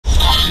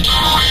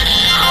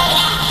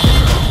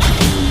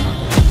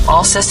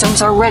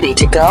systems are ready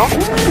to go.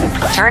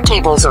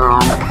 Turntables are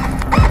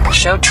on.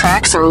 Show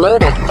tracks are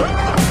loaded.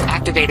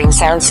 Activating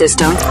sound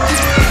system.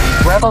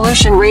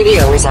 Revolution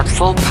Radio is at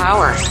full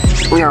power.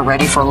 We are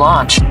ready for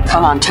launch.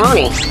 Come on,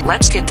 Tony.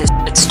 Let's get this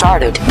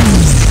started.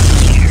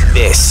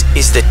 This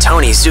is the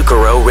Tony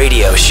Zuccaro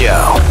Radio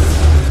Show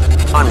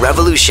on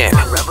Revolution.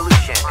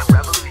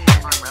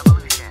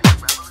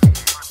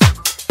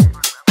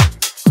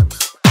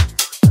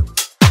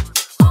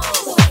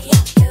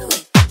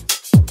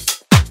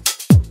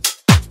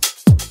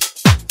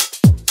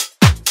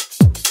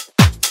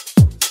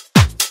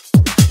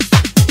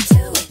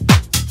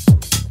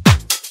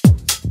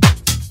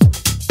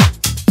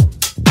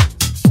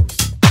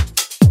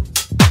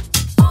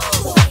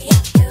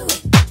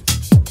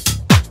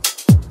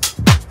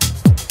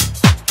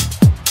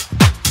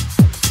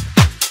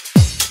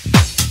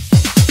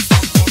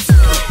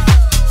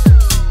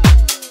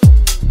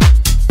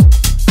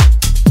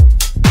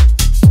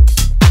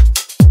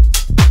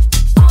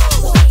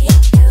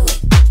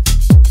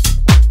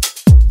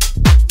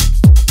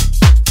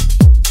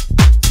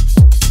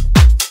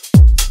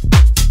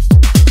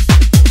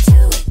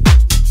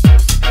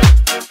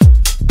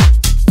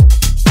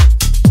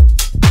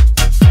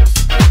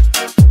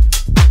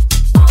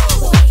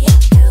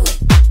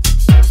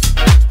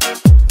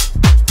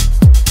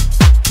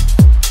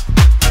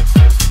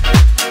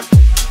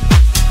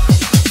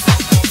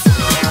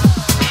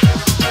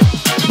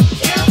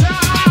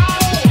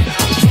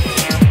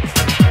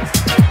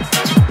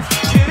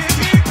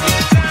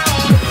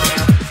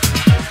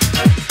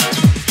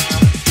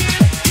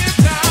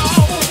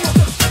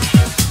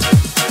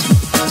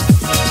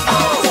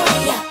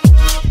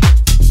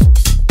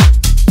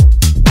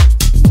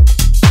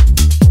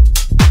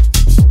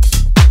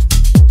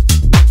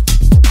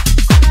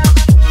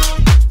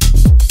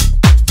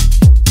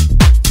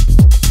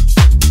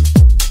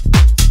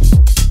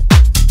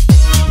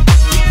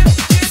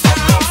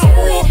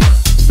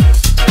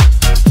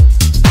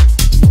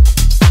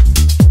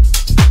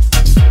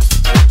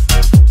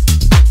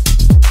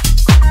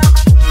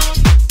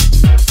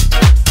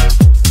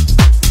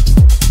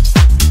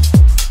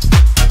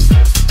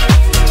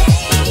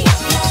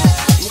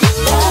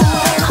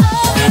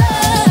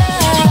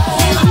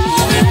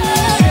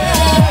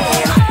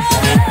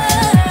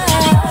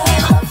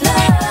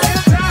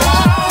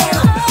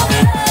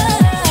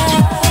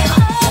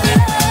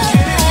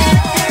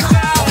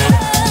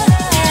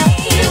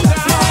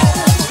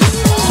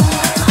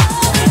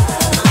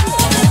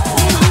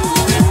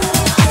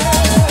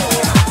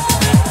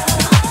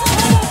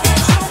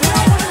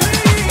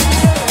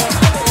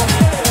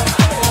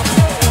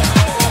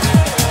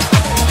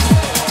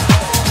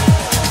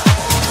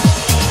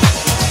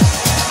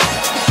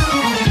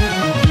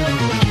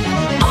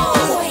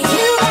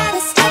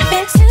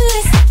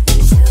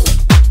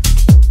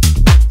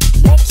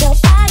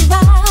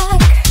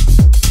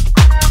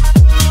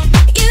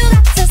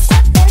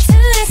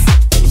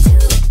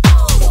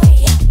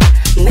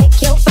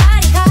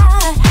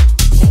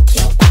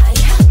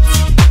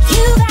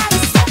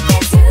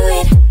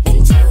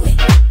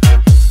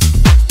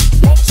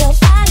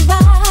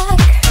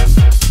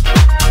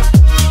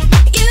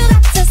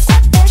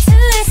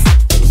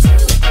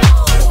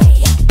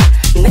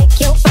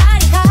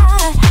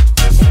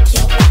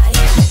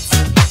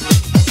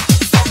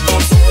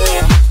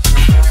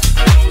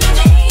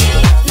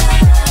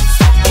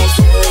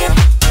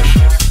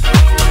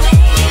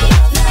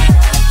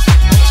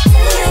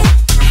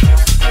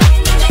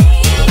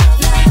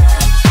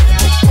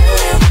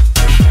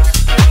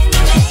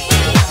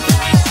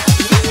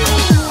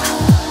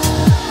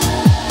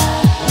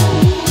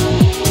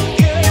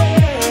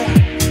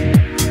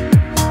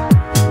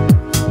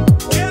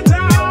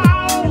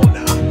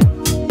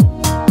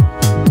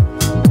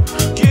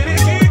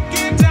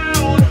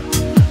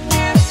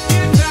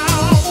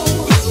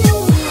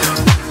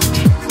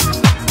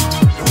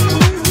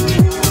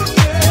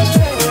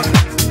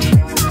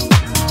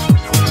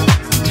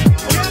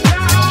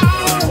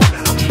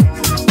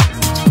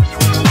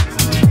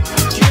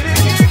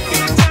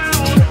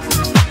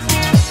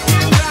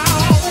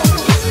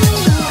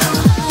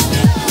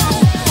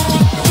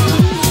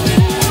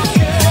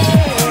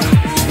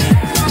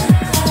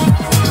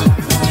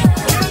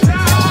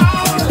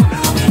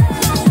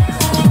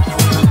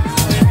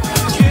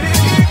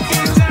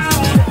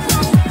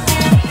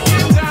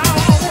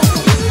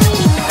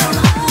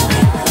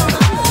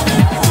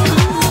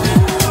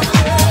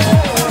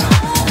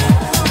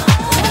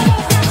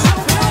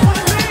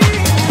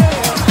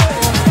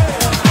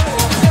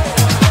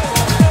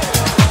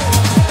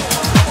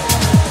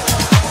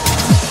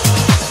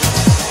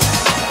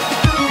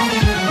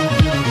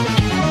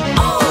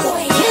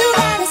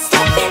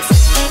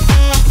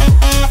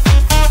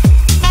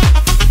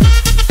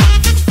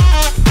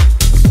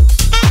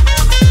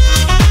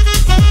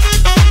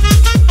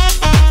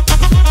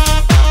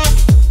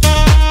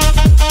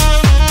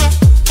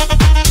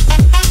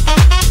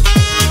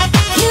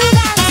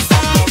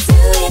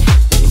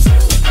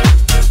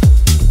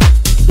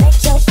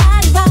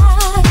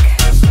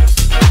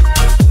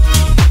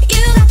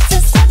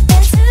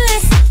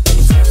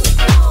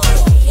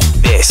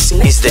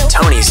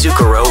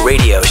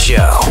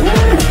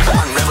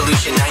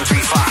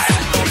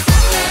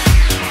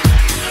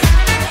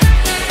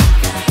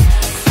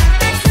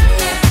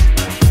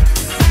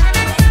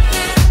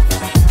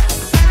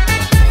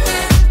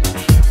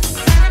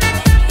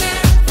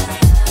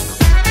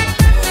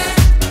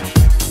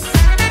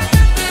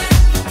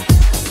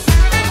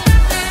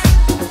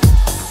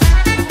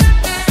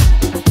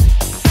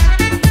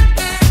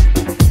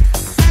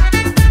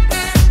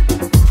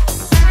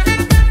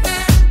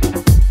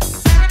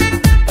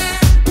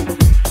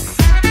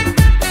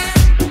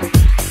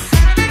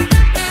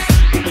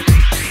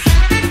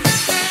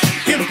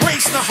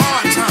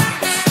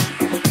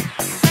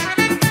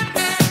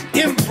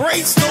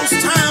 embrace those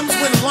times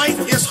when life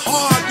is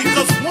hard,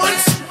 because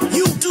once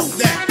you do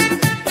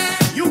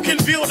that, you can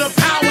build a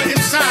power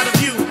inside of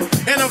you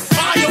and a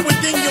fire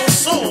within your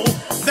soul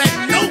that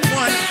no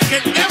one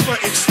can ever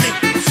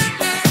extinguish.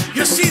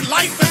 You see,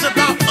 life is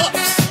about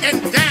ups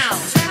and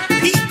downs,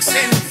 peaks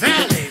and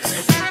valleys.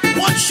 And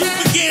once you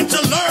begin to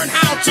learn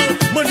how to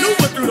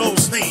maneuver through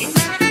those things,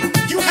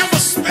 you have a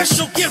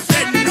special gift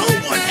that no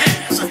one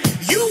has.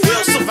 You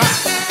will survive.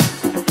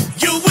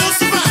 You will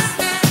survive.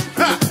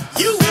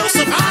 You will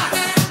survive.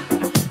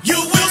 You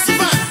will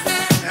survive.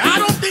 I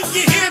don't think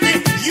you hear me.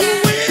 You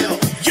will.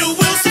 You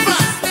will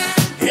survive.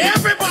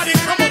 Everybody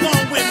come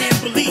along with me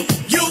and believe.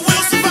 You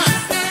will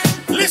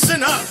survive.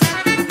 Listen up.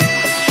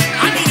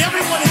 I need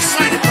everyone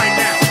excited right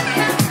now.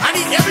 I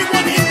need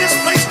everyone in this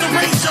place to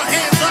raise your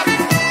hands up.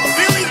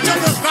 Feel each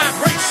other's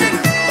vibration.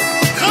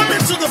 Come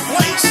into the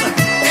place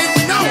and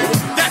know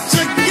that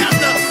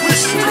together we're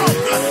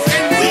stronger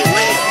and we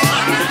will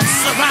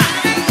survive.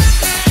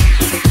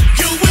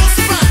 You will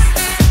survive.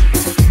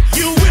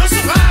 You will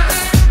survive.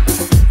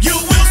 You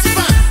will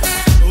survive.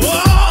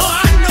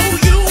 Oh, I know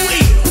you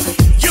will.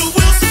 You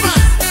will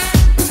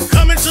survive.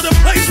 Come into the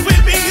place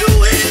with me. You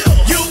will.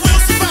 You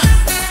will survive.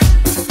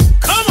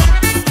 Come on.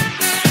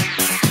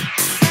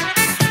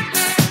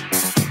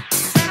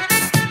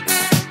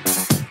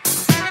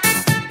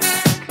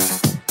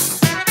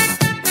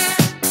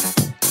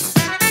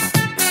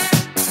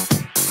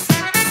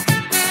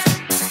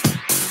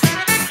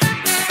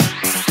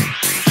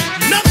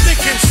 Nothing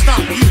can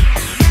stop you.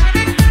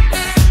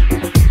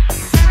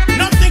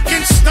 Nothing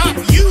can stop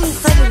you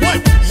from what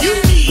you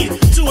need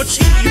to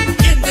achieve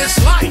in this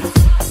life.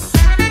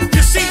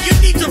 You see, you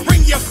need to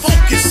bring your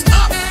focus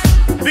up,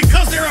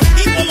 because there are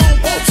people on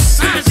both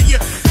sides of you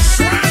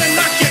trying to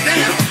knock you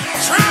down,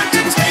 trying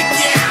to take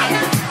you out.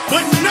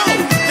 But know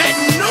that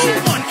no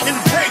one can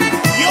break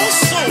your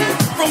soul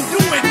from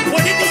doing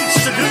what it needs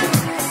to do.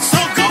 So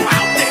go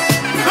out there,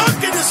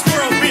 conquer this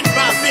world bit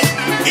by bit.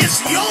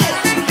 It's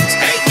yours.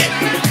 Take it.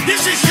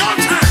 This is your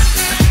time.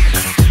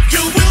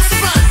 You will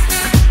survive.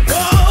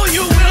 Oh,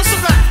 you will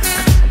survive.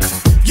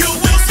 You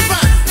will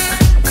survive.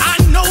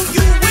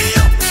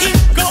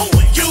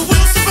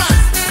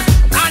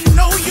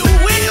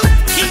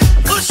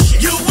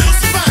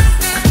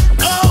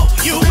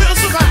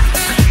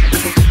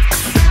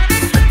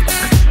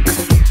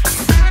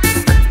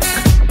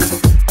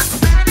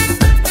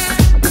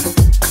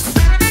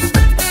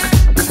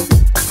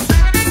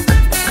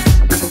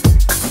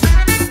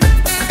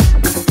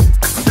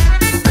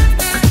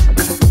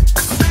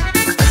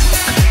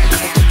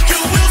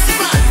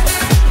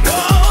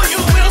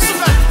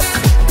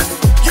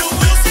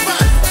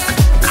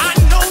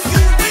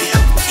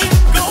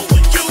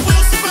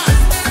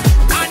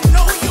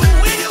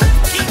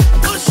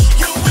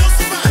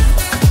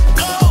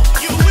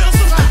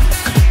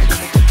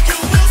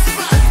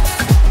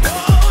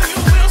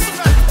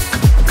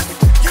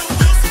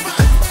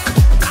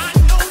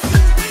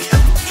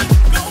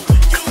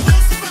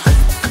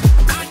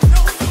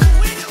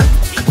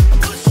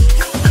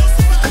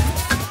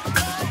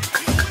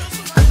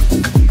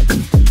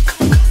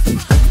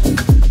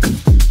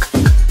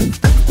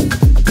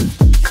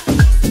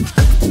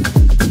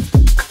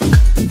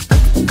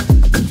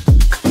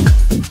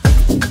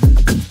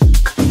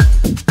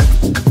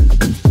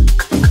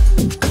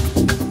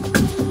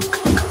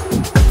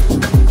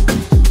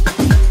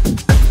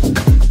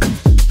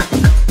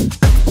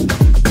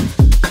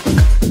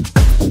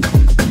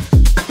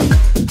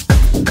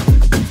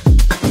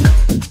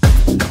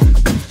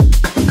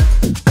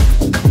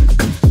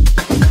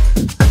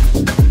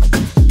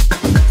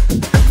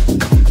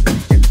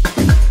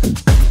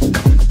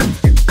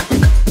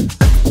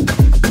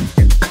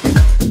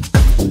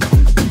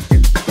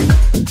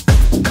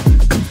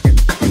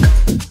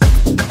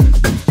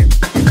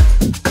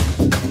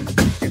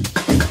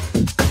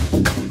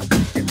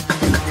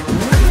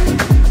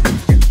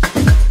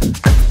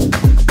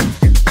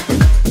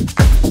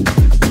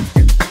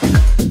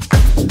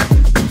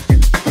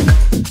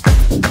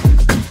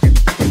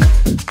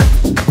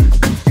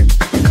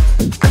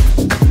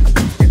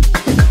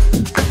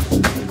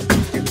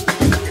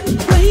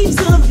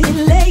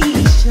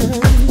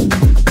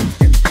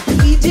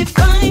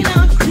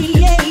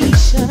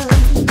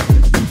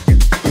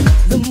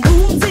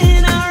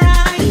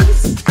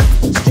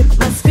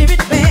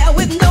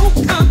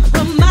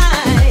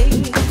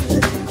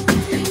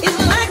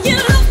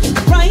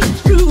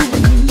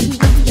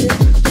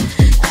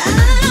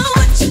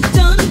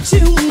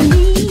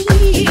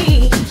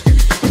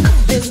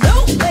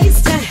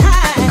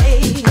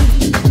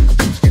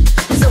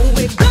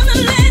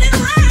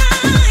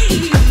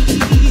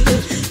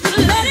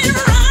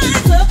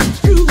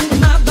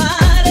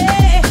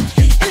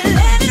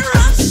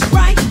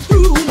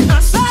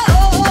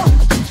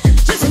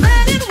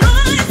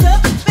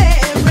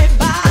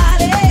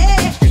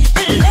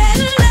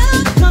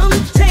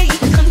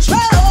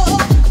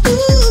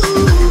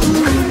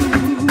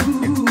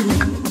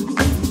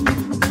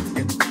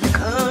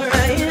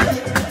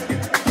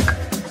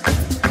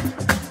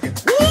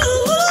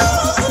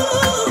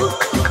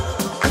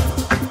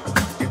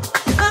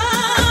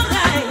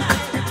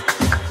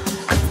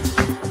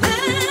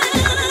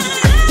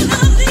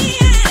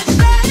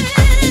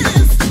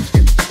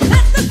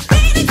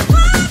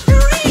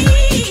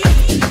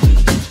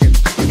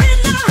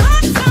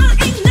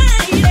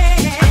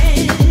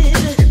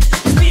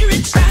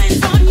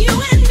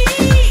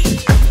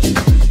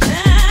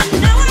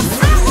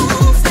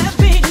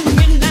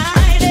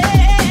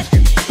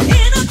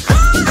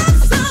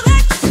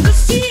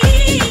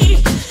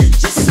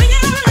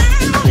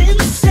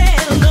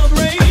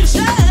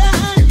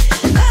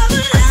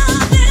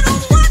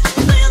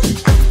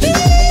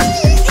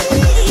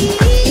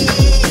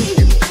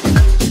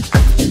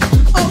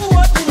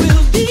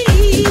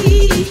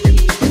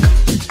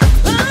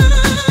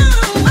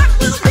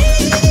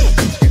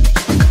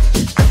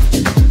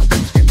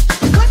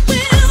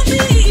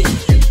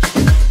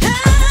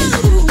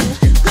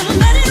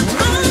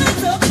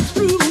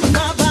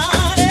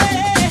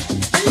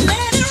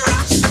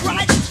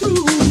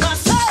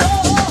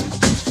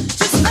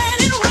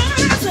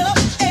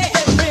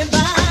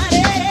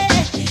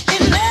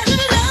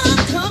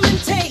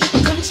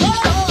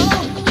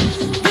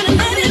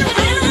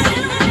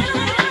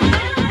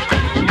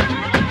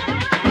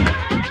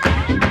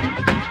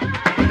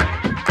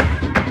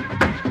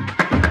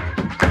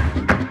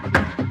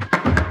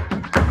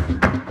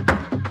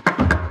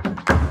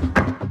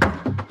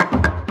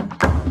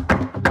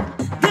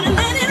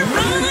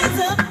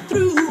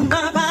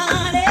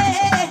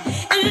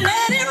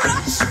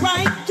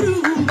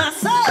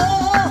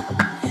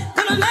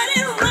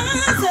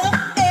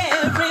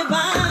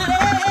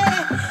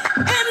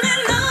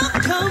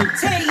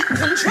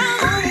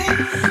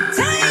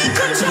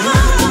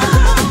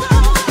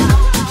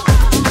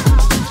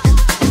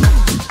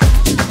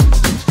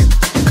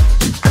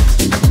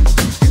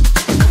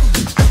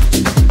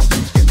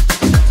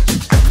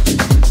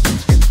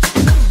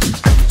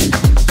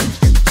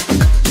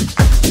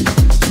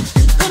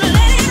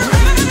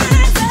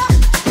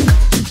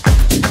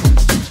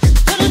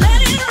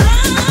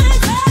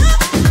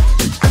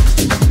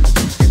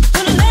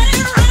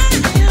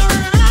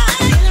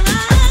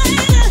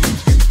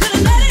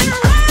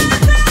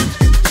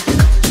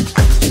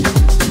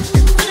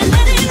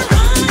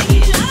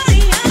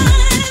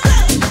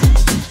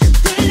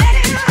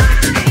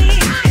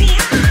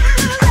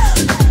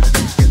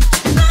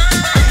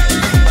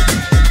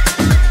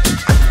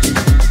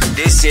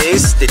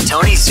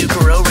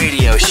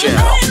 Show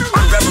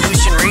on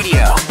Revolution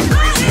Radio.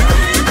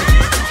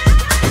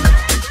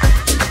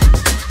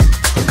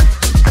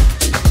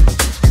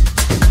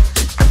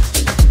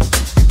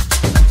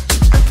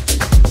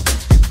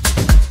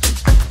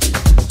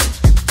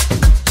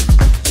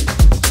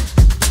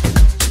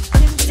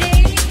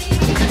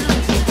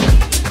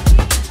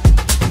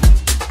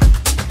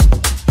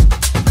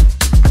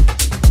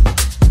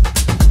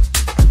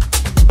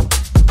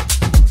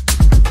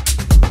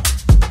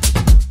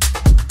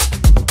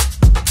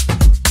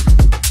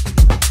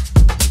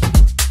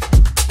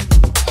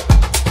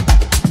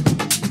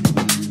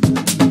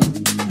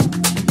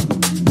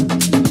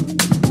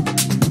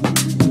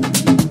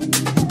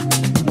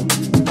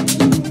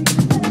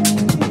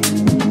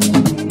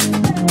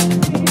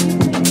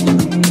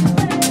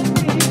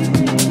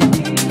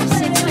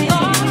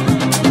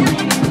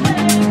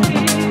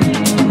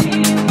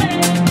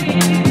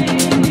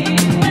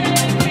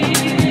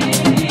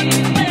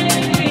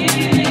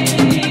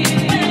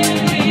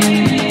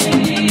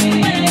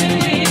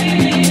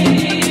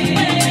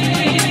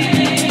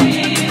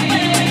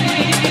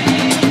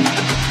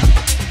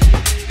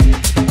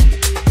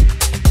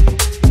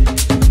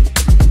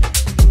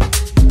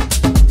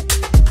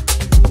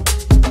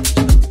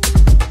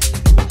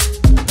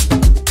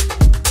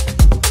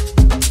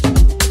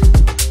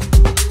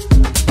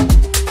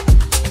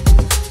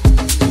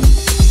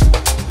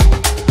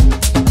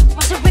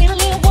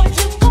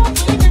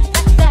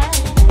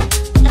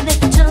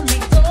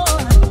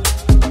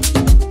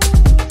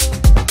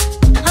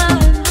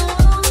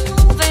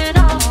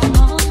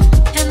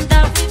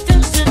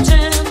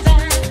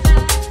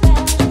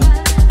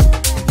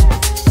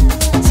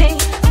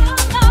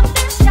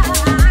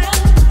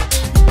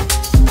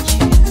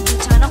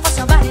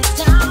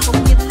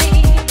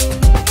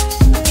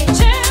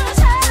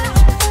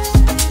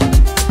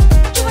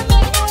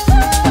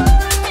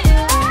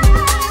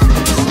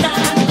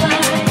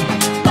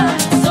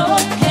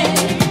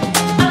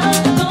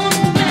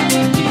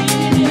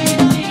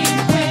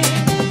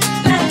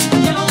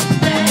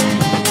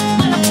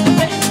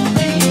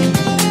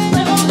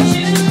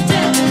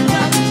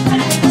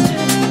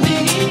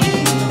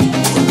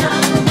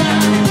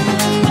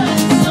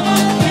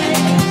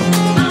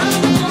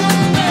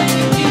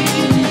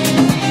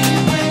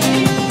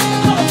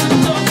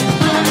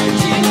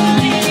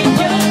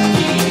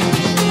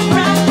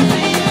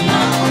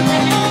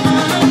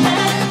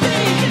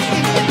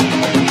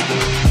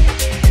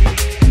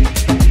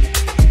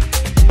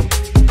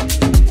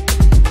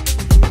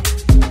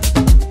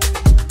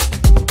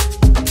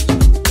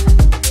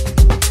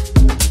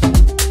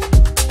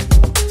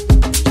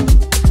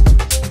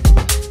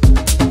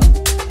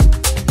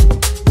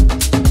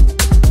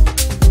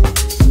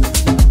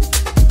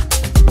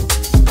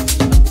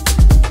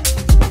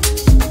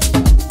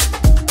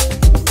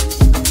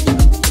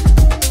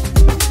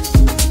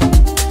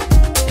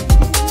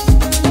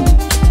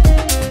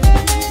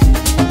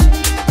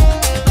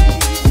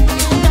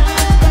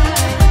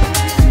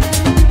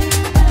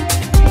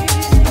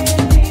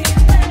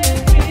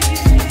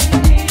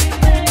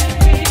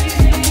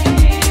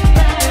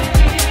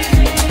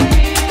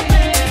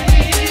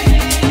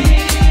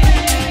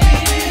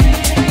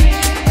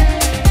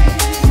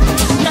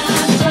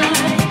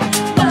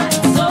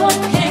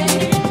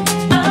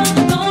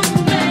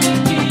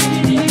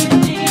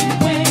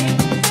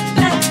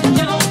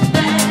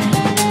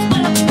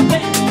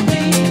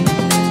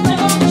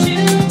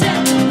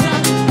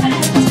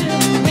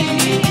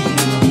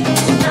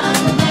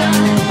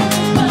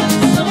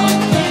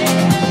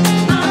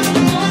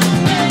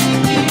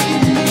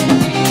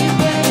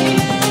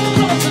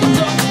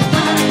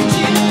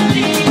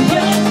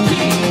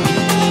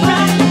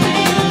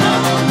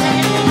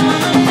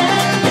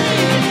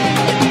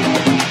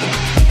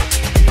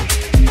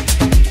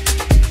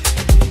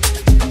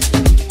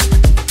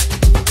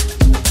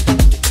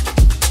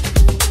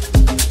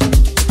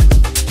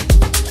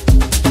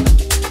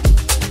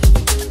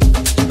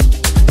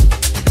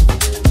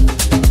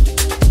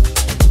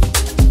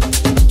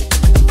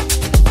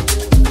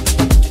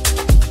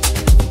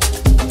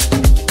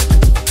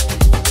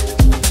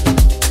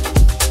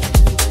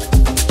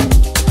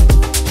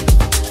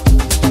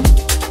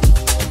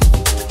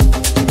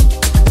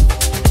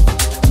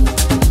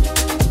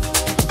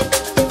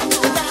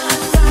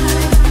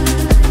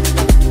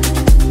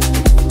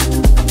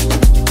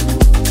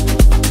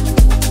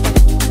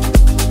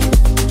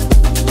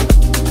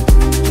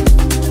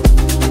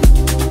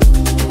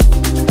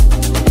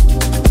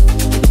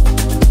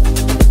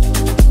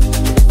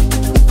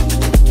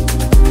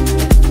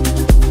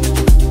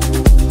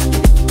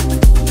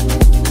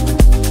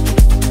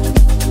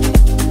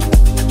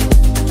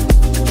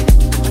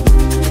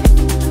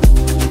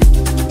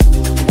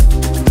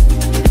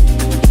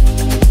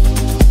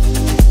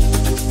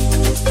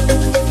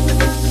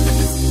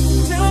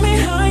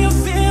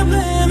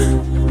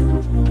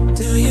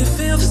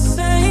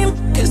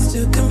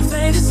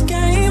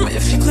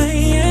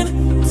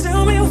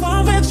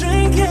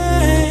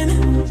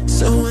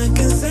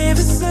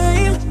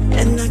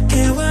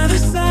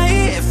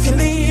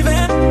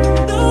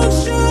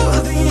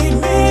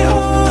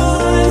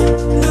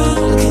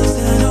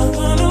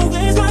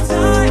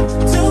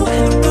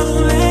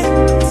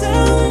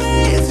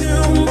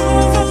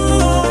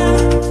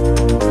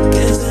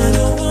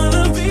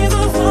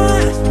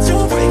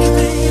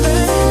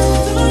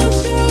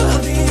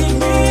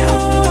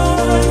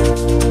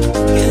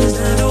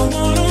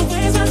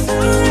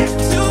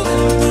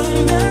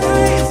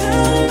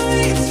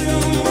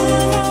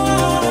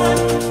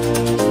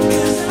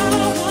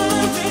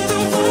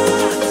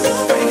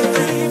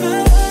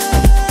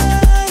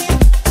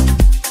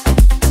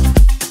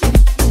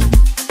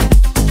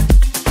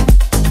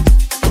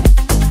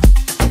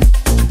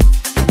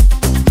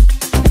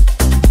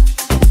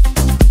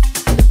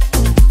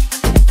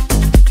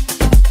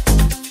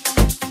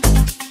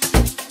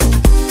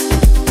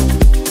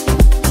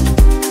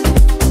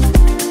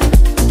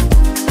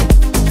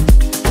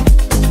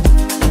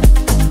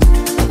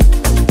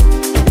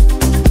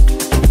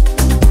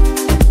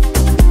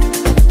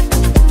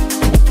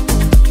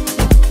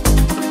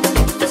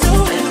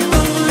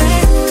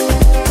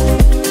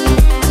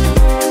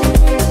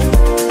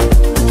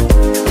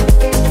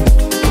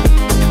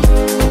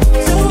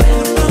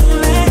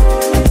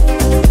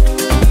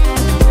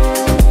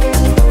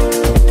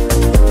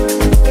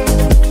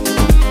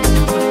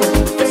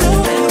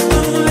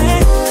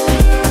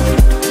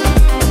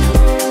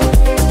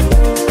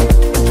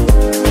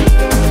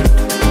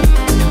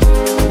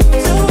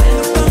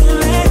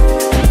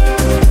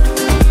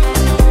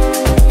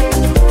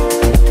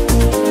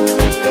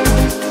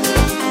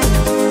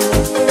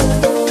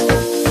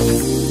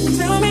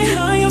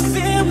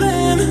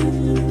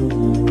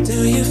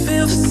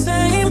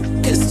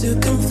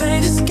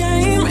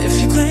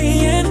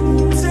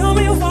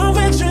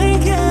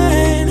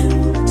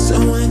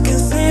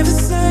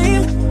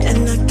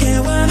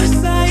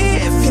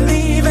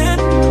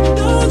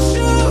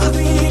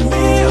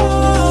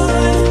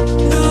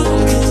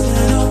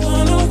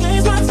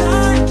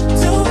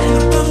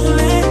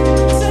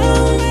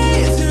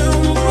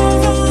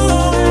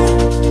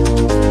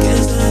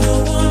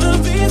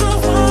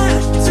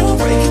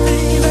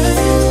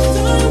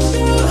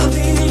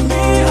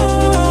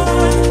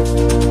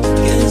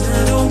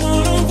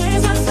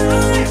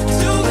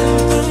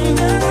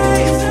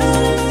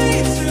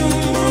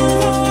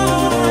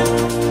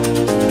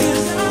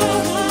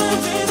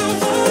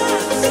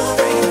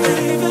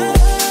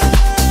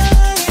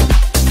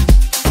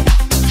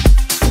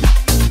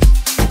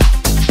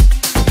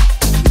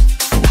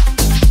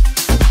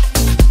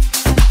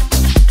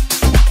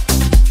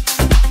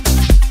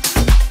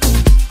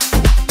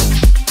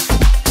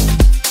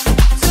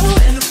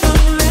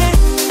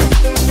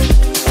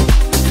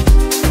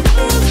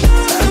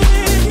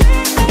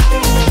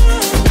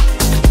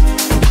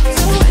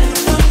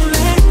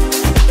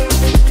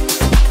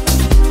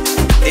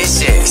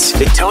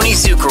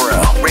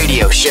 Zuccaro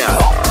Radio Show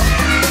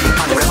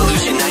on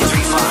Revolution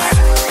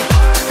 935.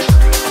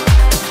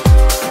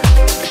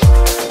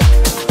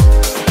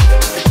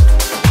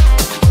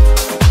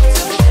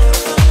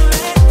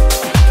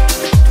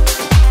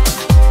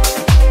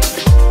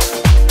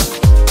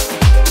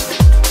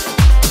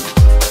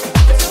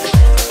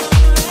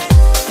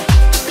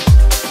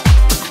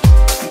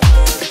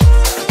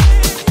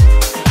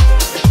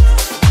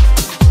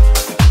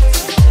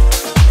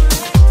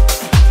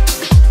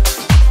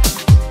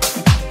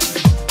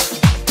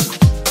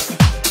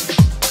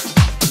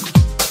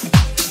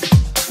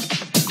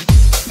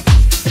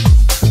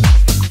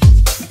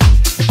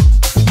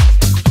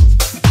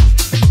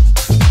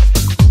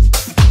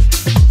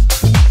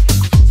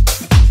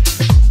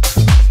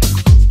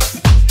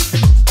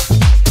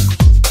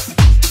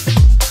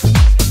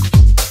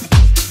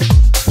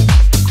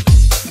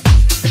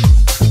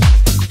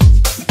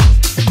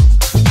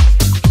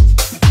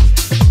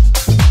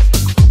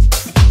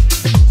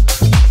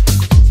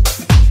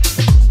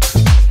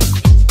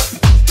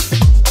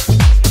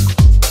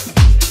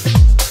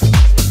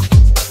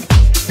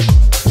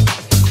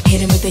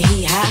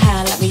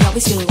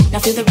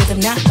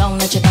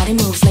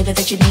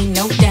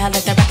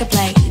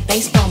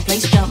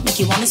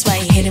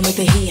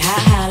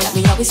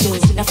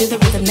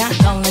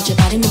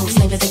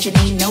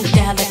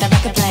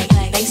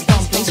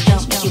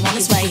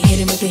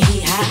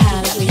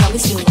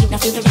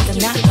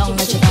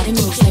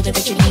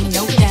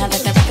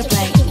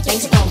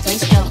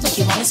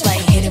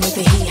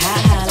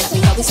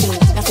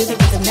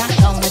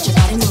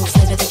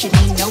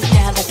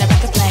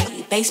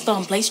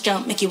 Place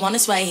jump, make you wanna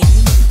sway.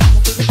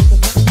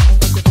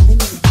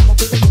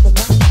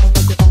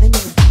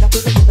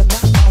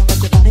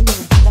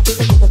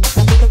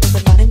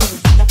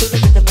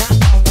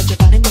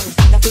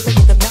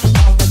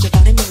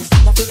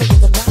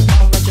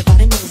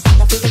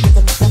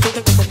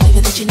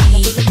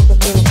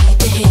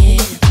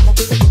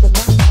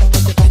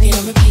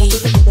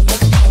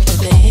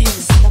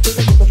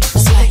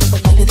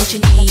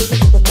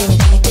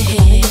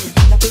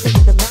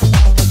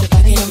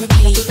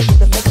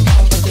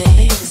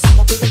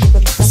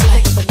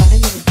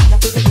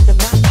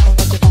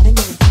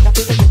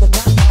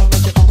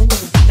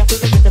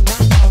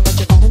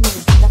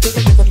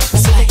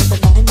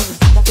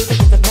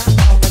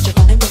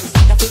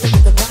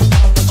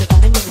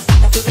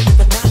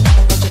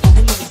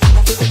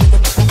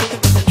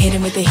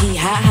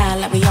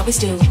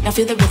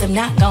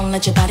 Not gon'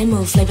 let your body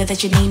move, flavor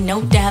that you need,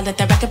 no doubt. Let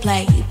the record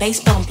play, bass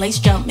bump, place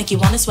jump, make you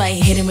wanna sway.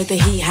 Hitting with the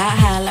heat, high,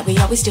 high, like we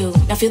always do.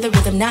 Now feel the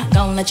rhythm, not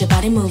gon' let your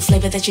body move,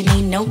 flavor that you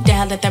need, no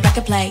doubt. Let the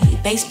record play,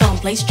 bass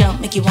bump, place jump,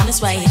 make you wanna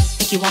sway,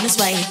 make you wanna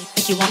sway,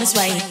 make you wanna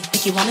sway,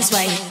 make you wanna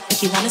sway,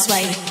 make you wanna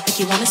sway, make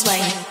you wanna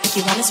sway, make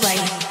you wanna sway,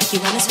 make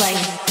you wanna sway,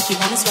 make you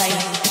wanna sway,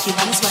 make you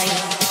wanna sway,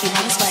 make you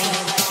wanna sway,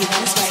 make you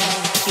wanna sway,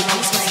 make you wanna sway, make you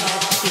wanna sway,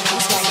 make you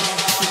wanna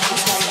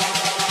sway.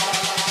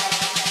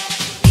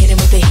 Hitting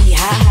with the heat,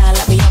 high, high,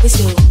 like we always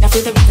do. Now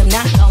feel the rhythm,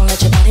 not gon'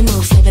 let your body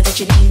move, flavor that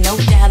you need, no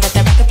doubt. Let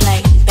the record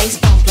play, bass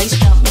bump, place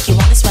jump, make you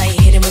wanna sway.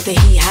 Hitting with the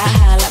heat, high,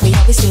 high, like we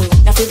always do.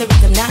 Now feel the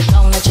rhythm, not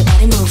gon' let your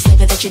body move,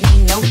 flavor that you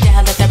need, no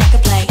doubt. Let the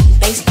record play,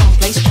 bass bump,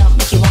 place jump,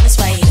 make you wanna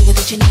sway. Flavor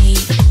that you need,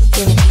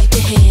 guaranteed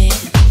to hit.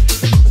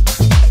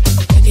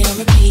 Break it on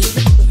repeat,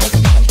 make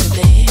 'em bump to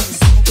this.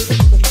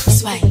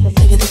 Sway,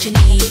 flavor that you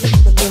need,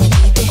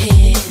 guaranteed to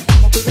hit.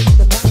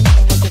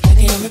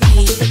 Break it on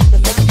repeat,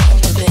 make 'em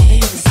bump to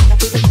this.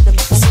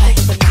 Sway.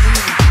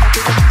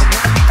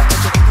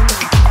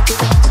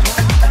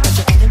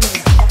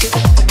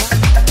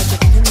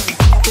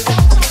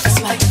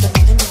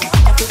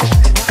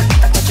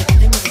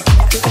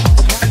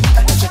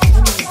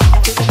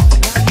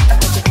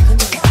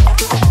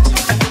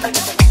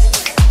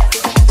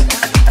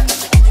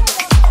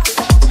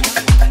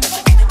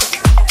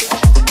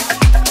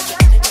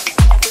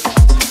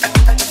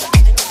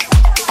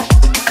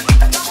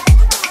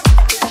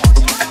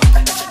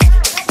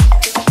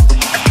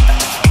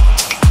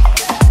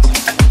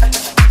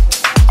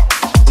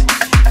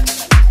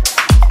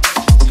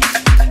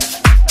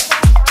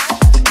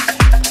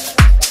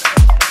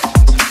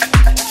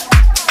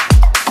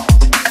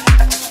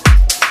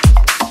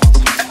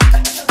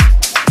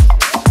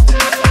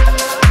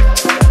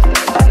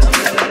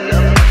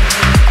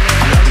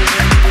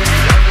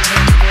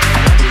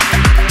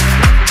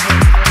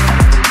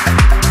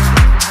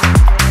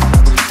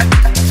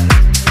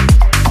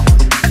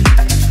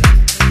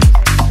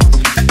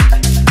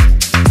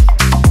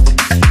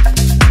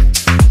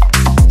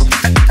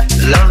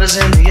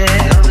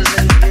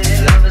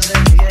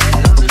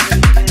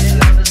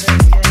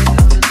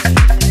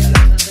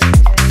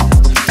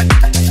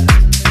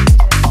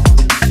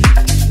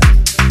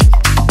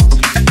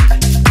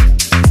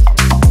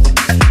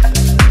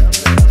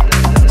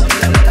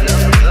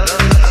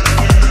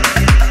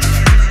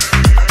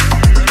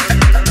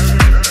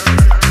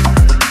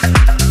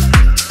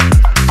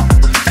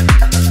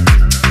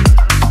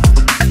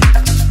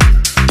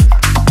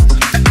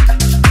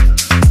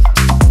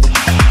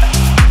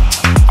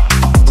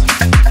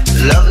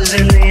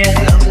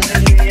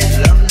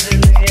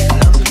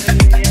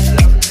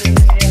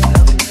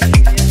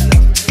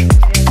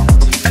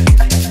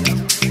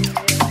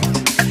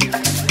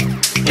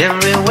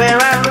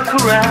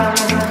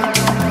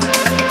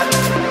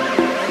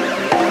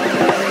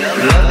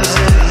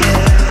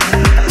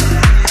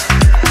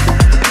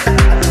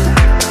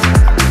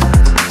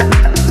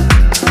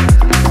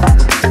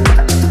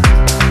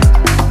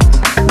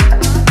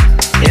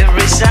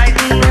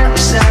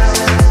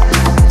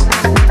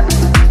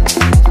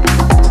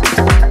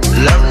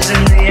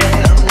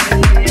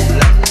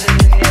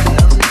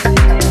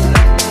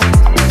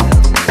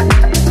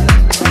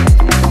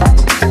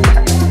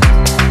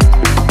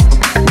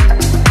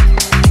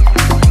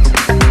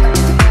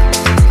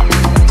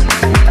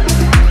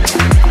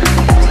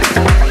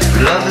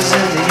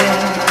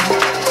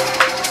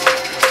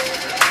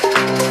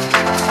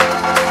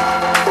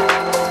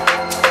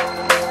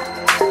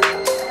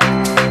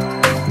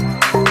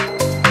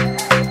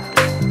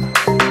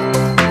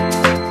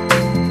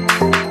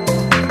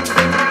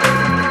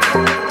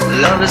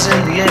 Love is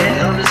in the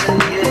air. Love is in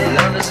the air.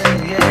 Love is in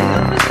the air.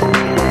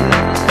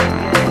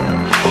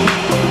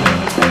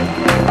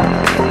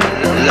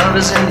 Love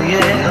is in the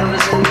air. Love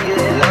is in the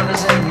air. Love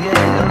is in the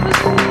air.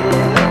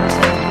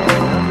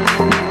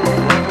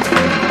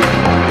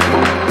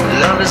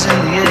 Love is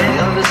in the air. Love is in the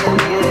air. Love is in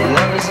the air.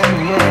 Love is in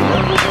the air.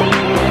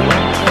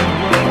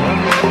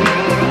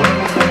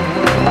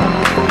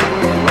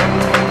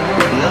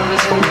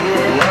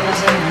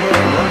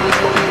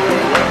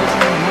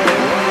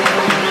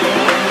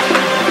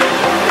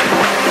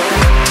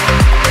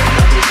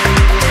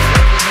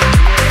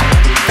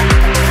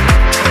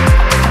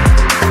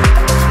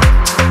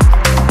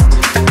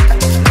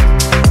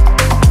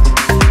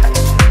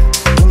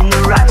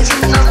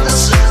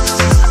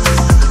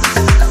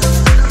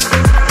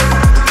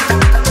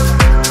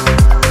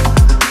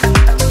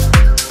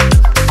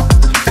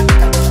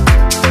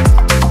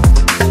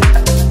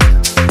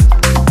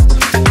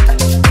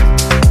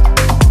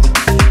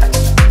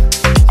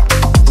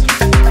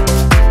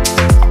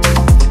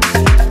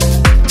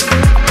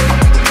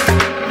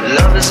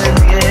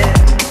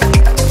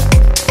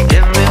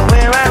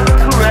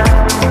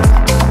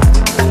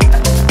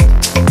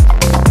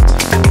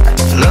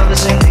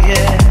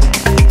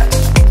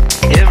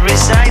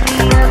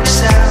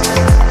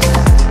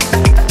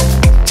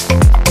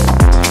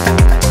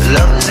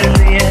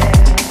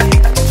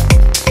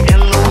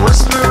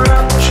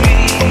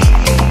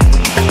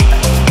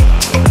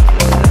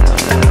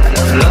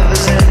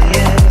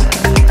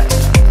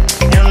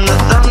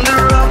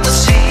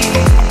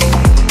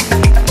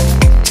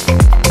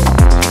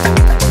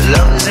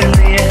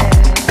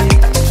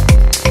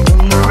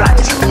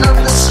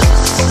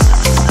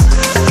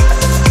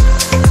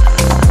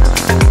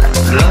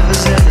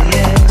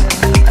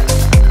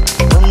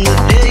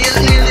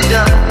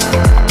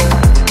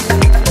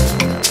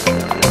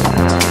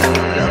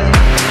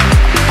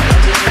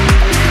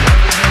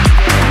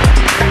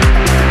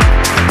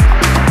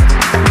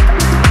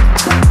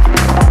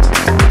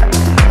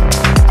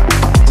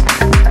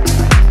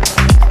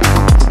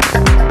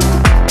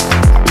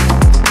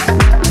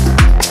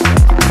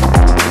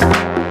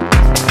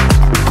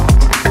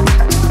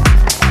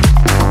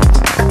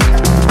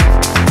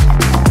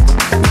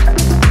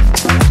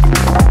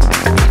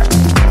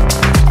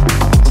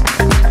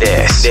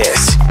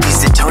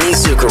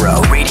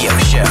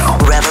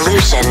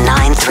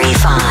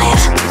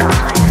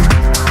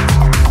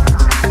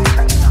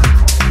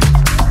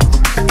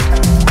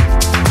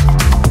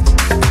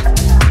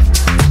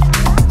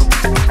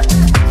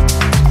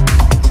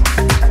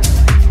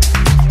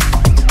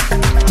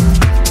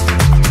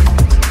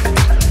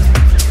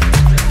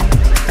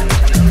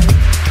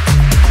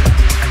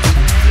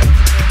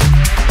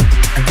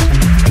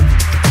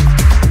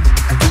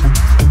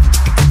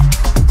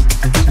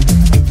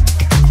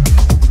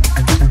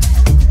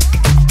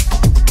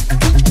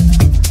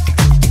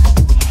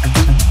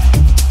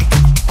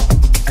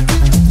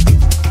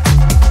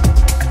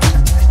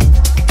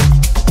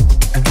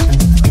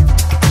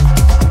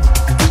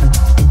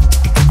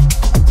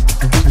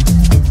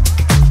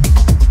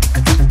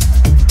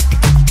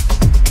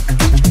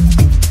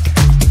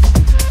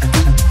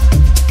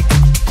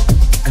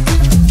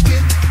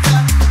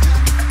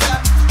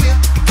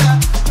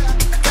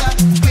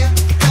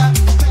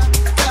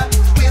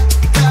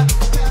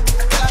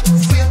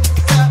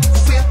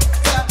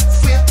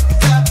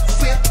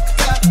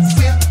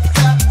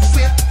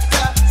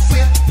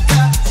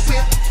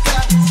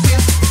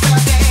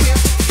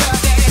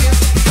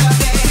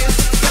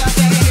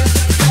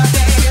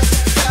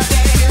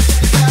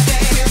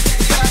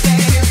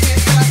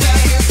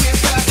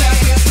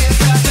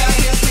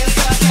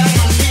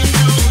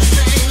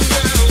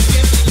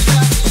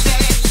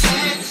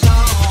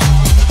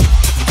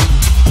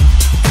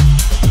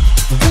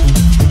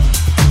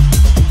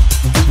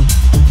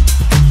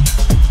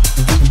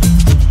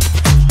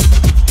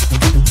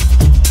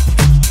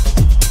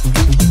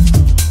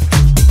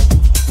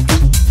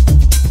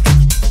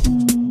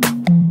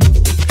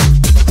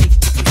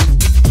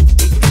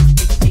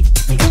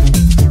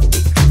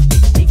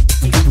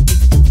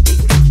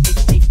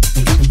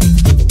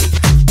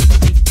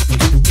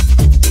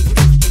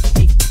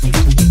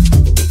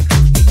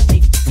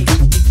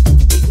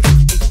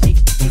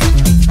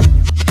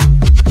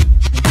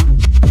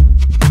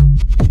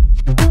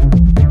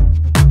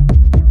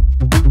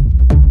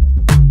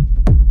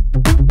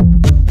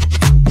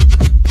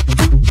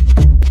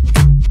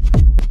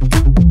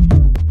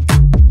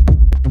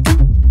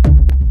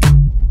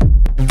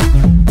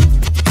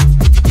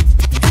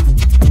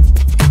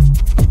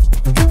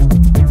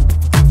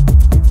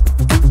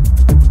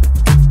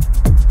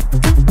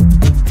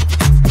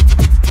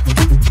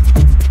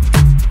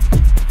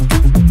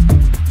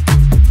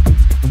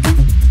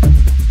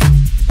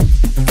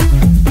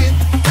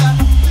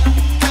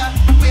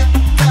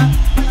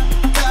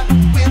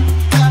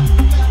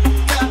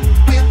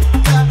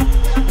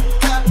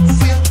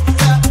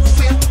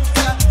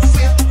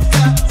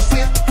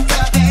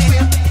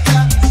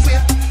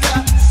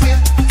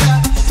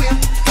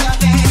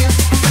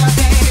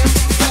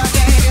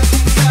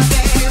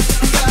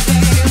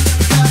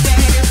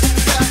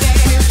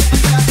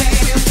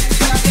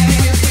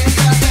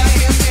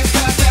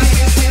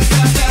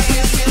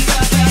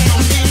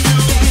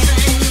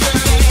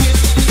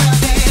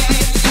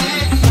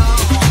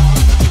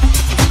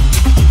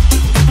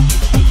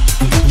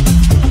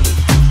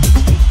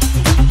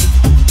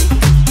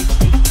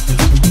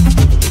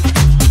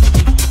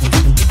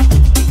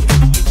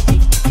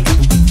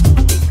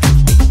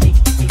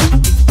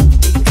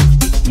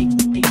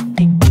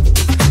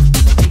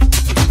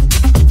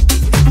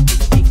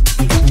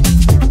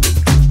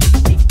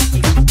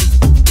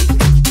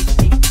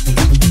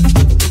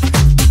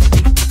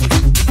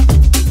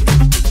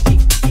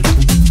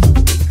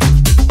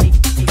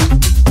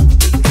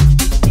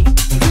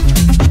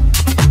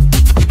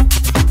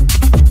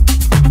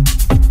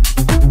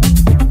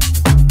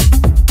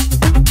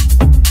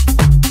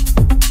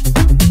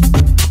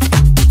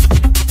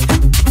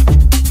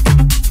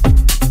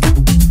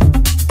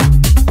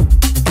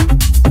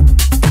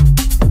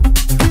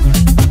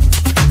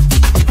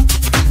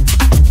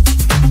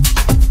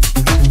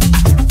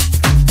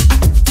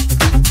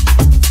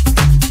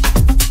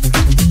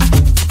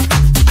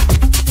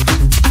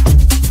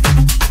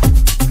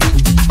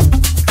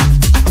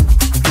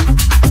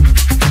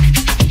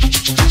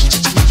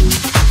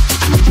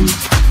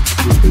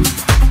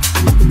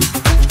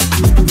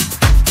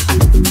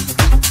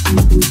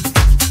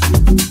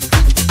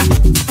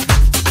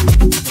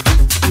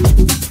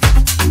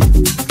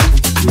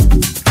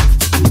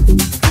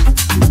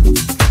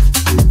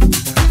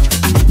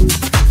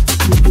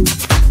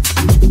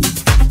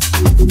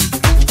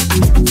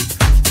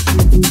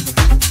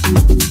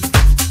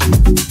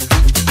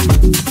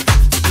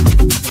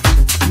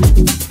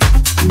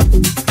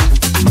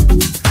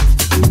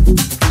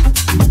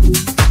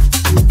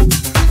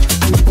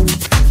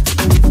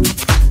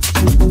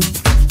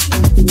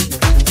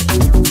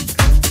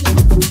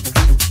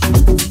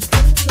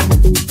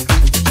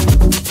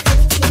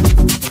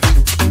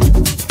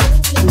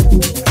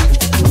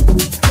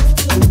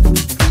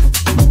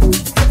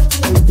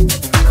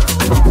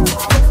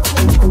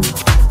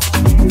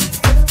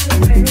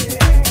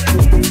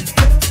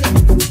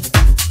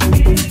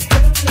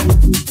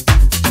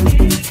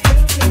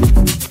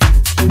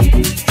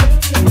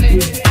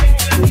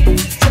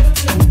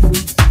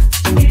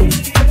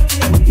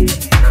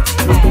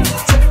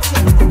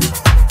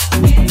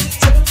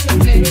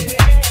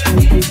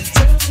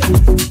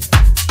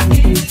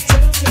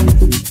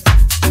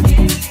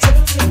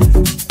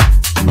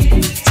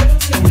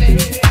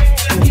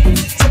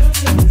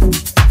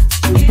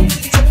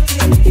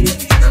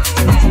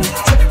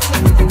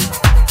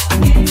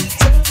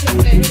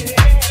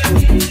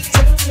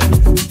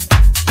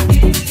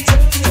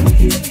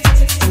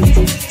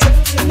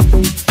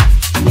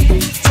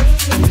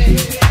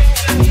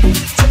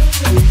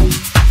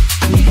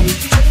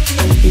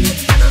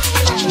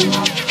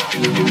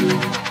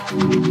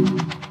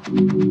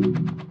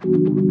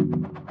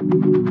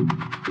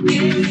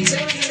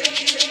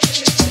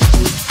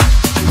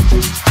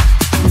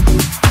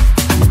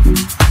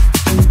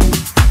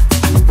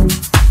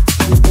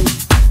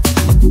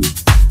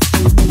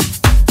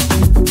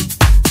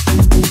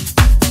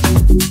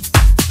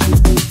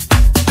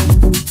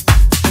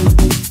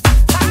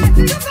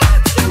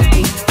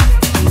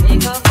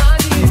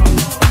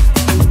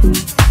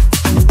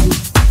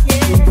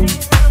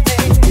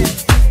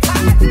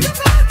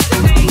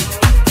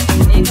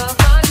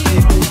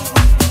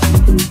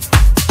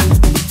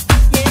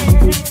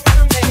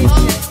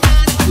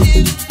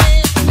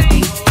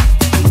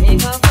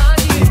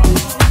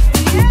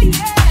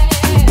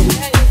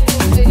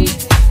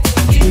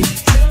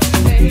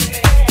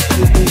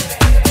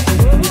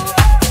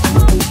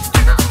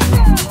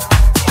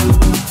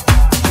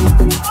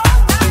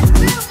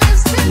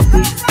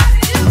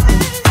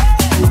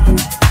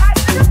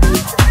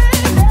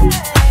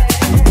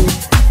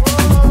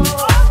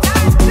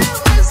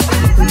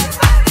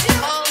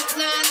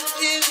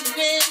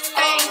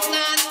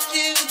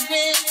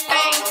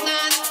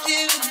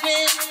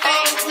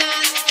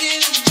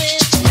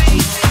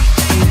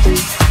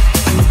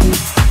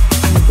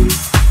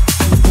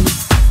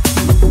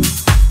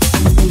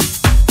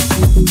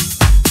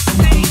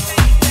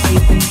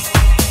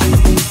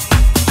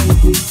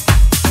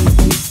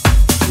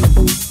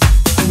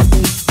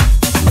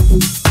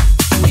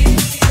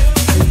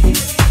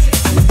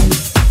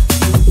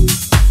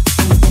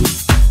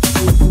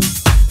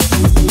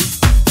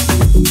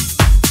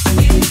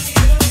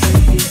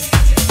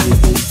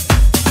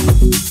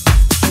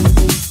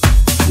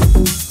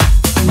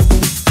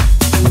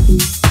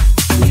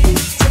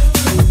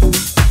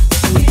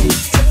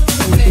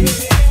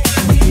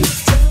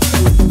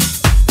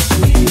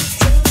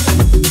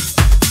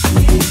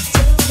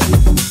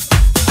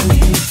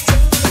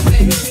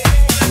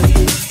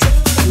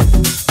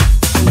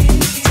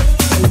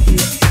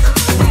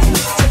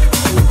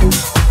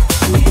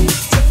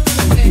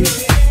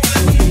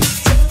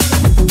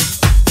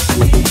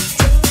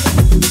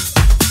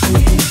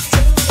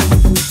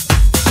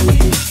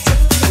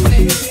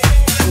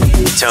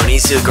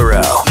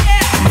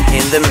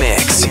 the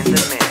mix.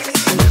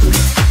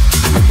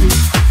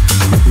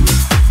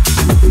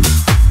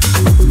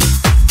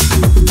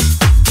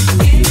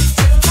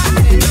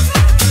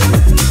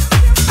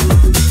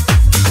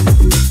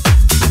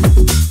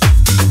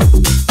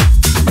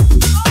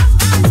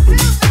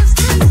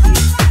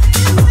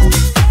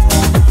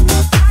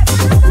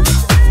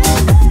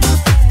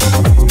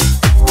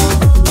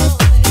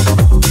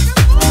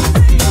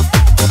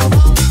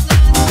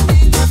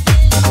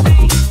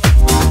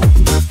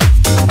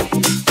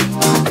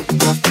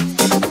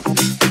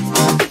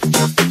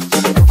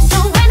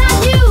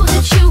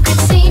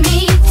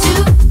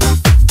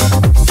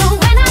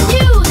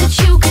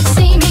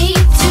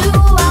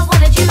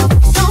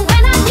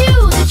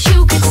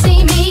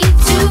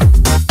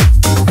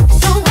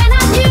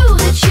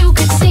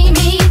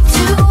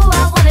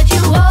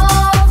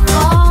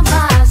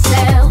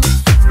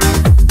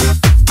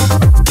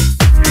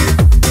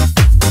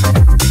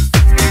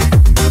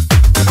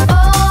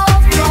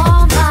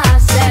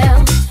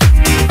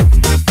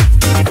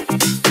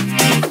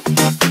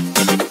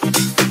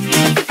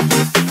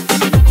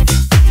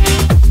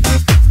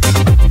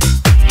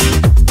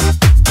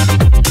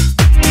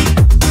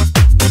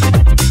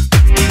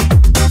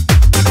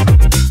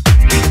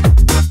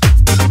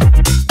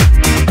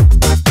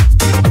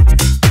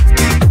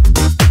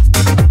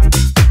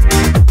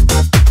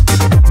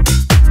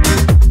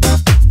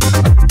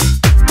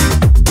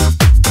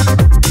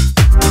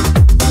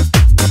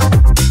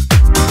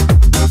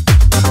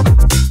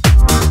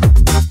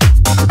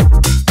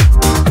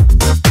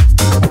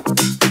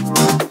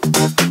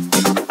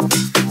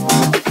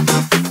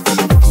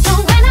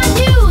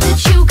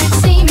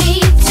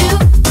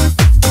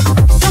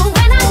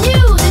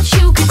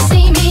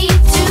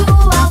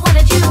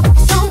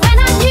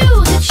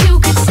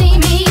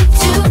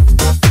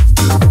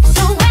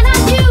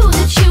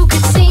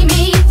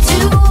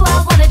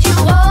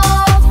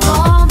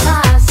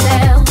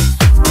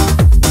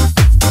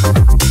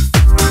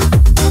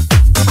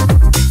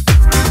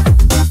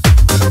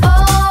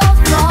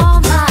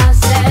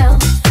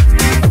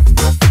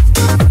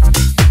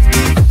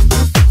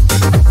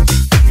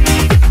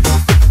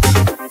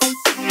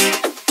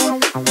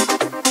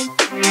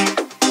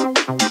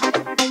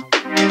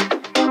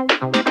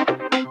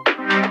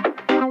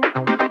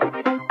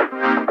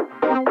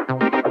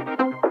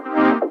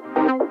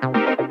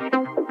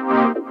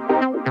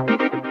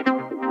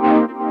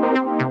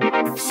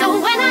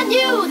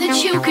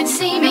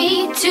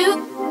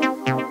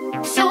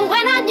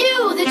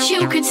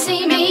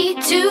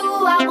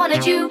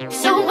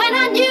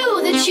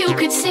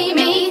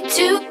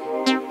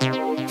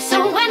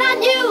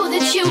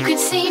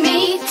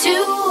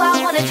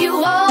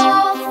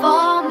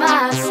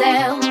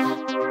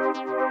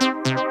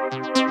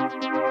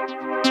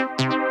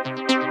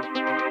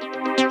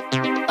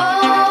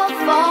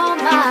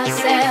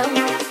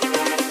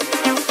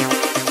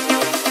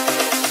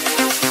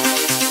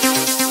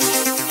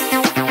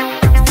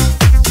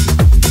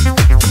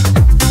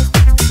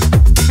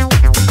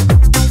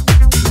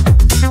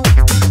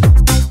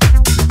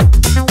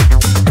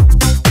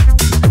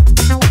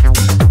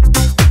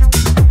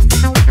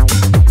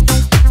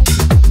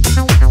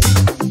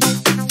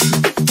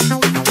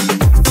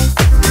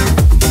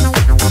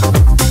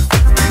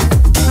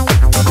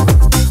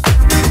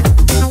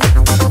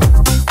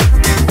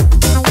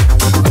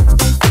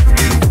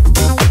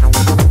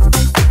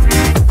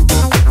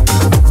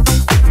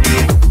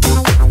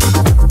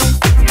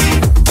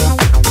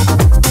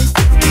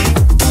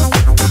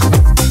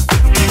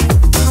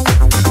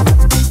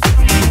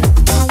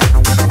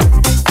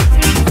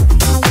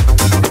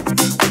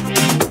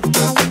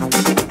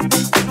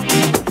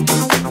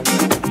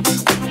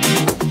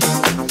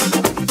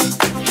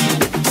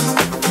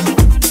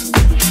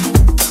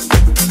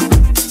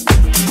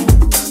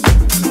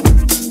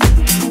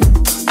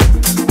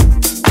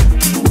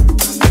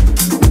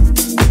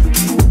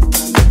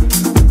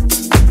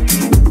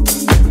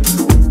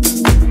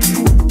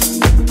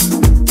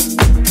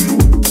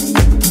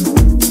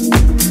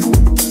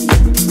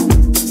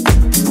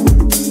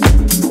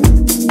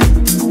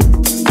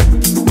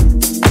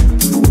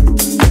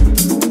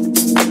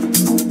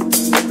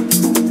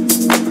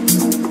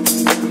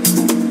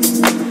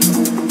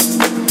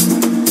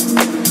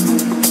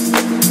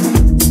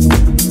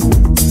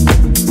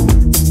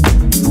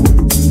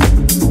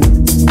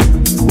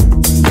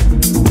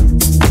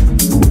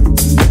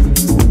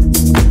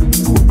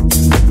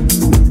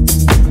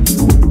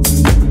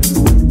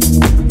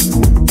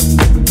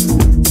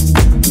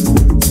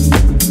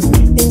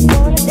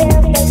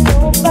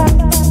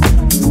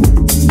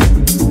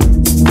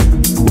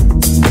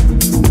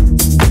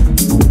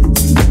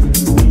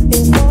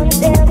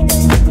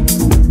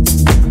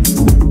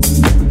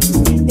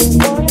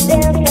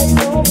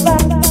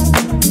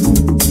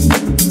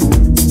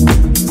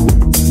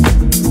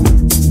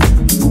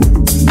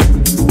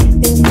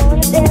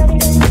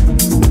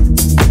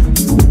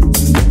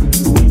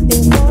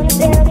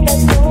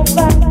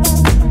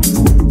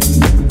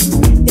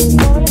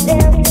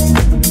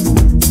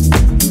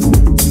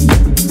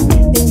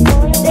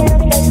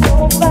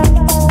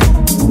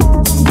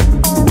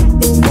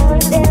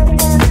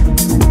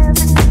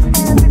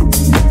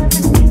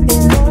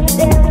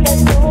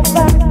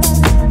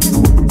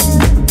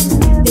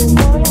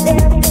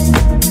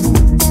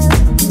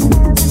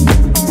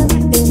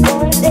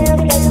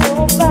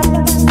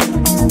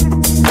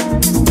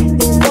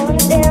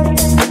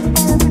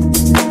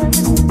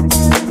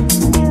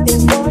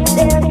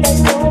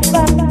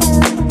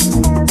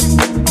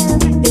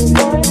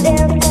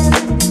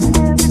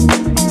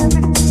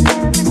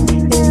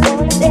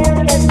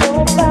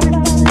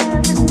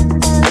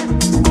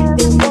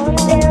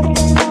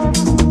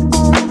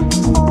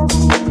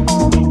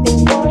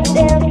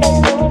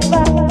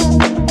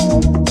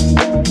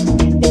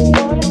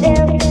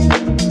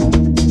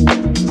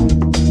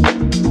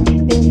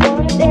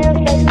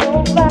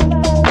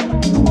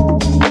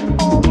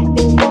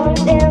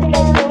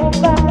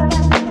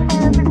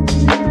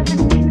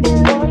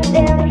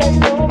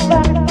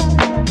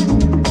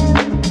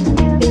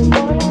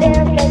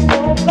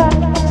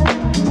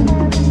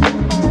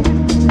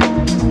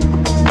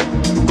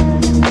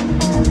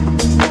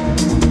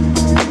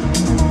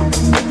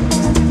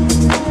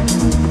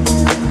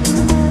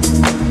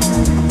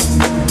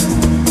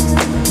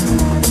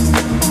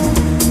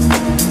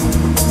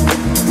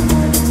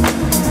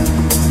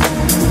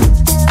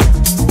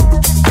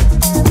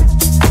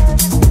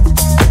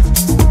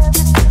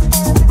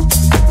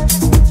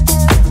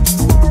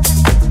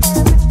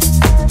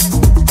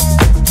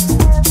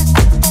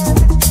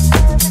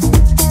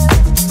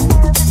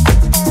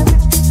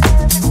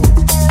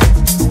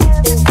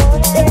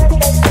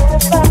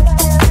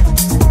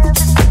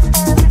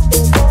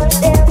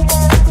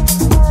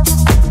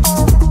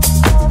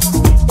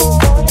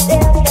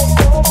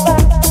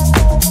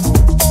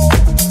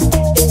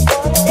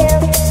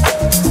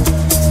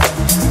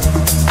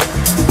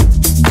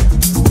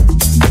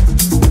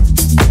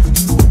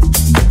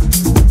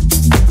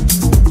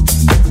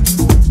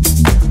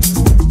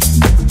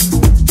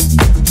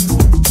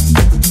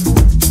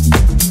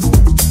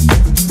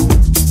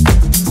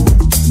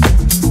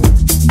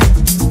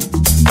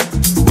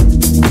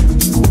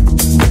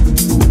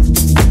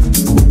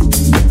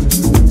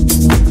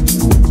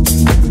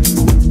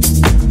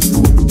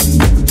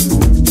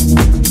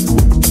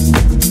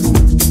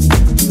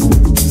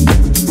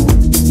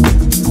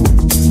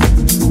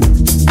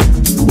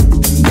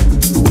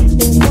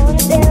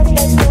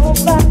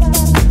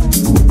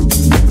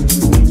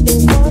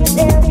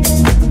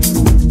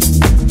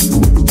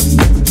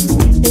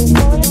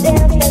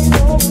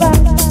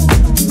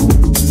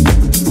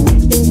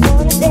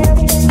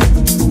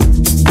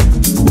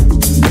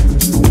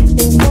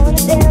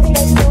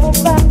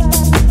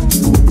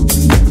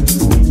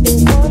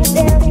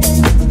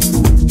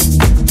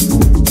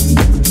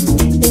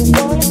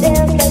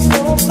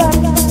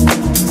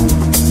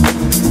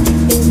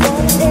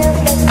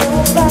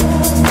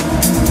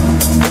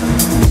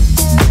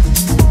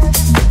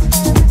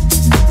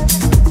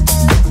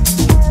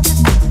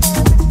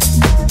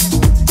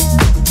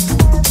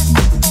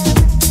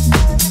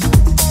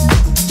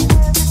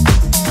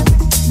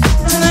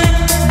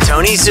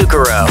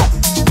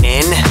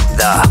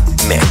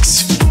 the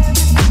mix.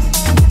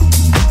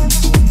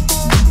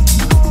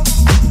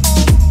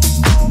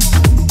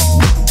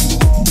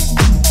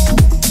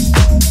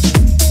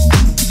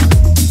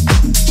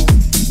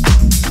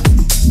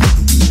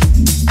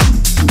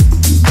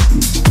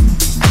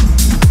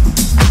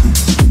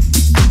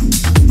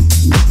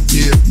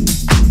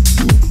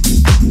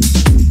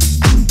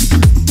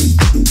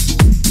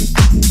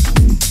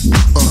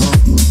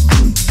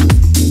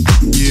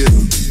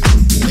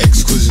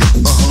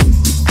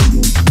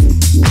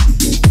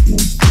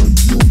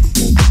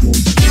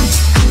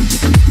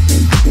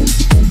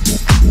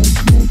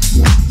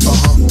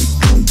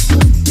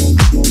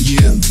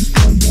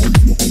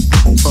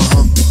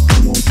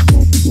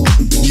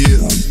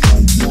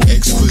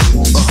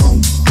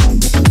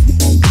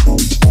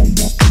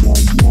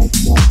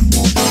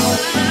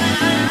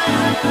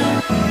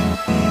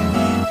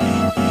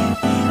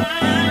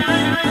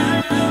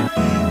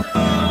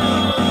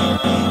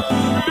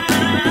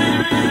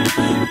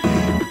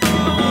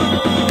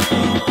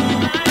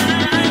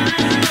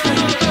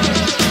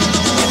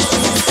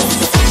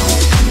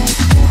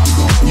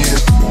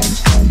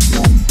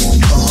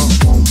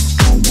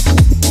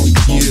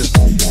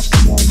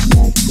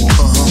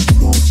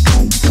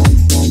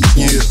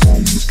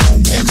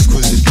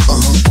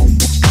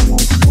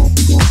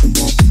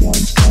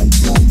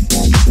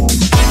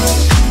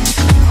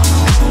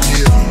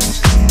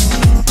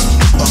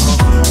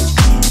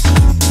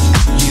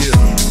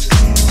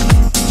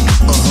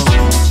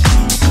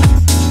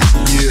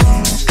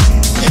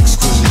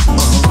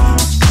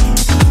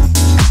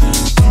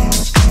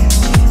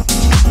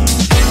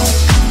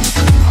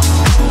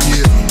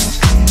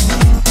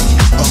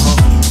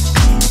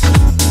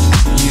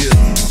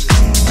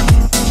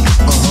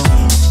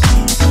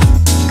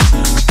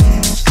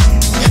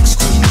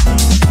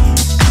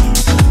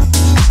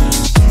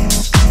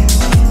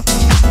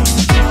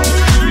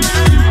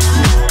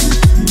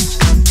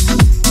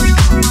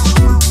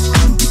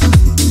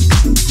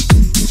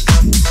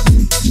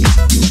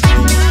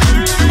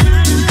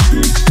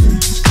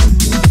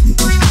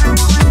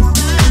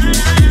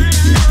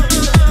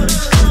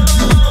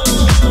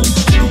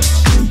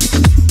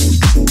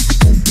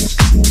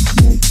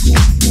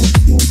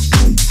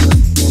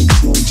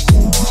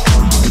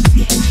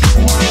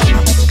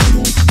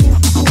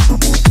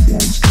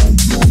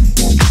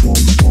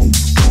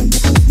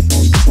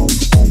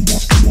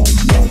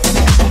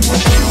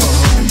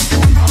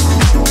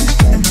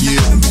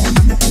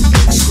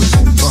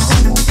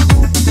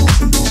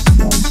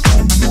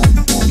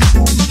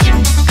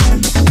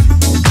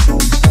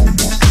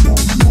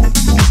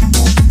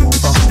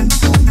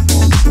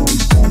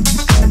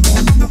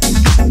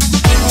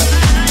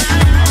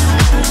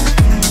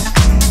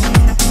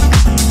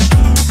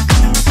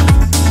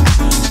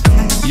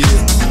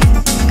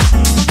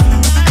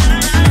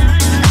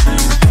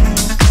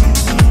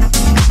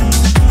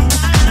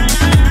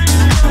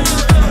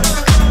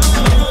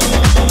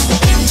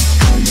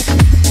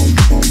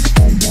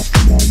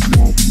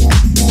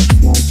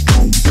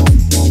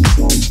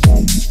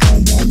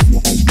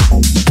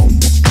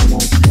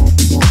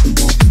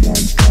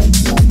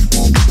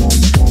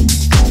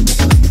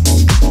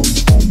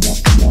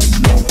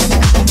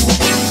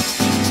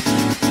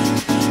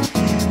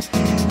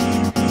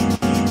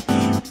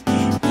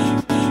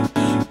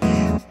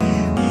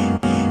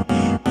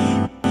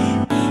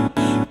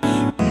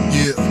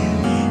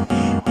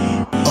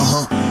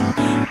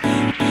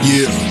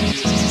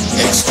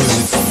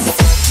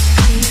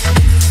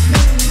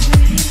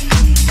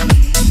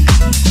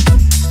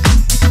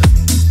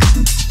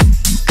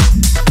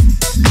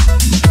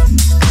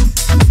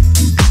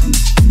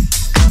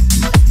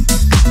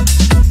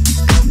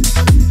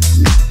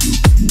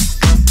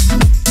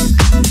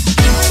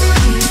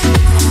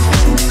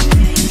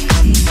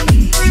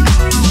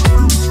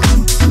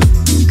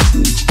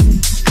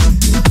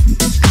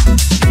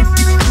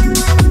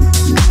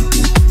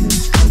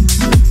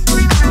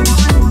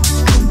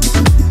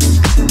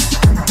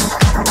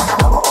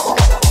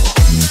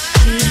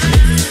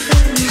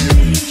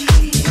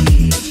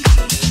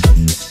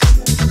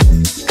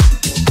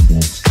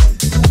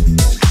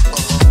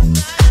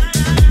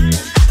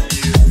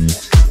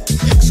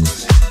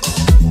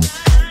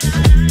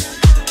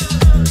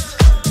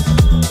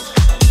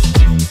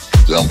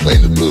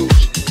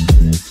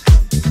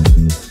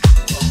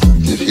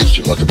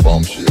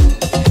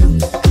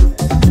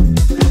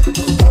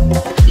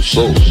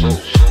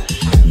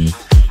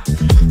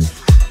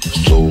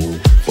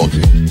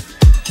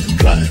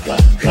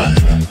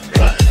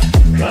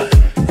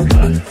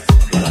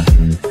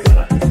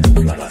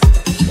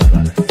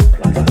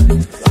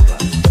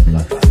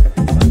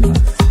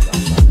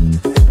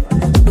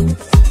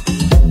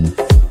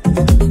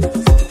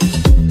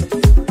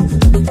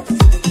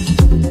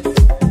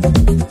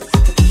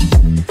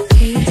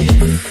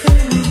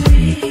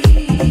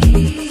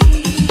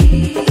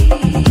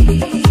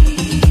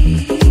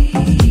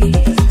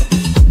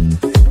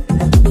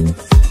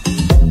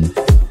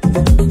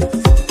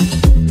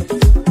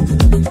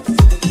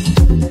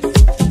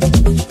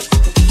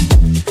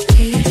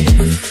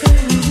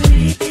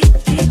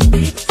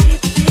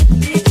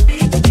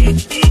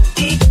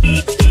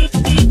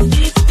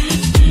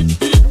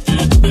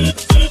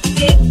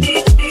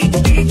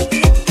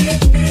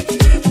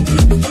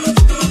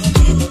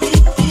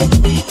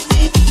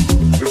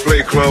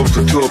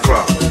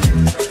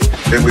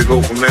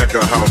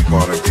 America house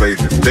party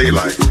plays at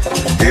daylight,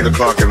 8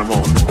 o'clock in the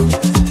morning.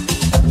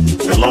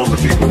 As long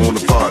as the people want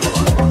to party.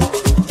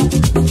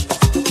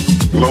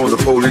 As long as the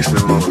police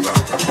don't know about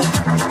it.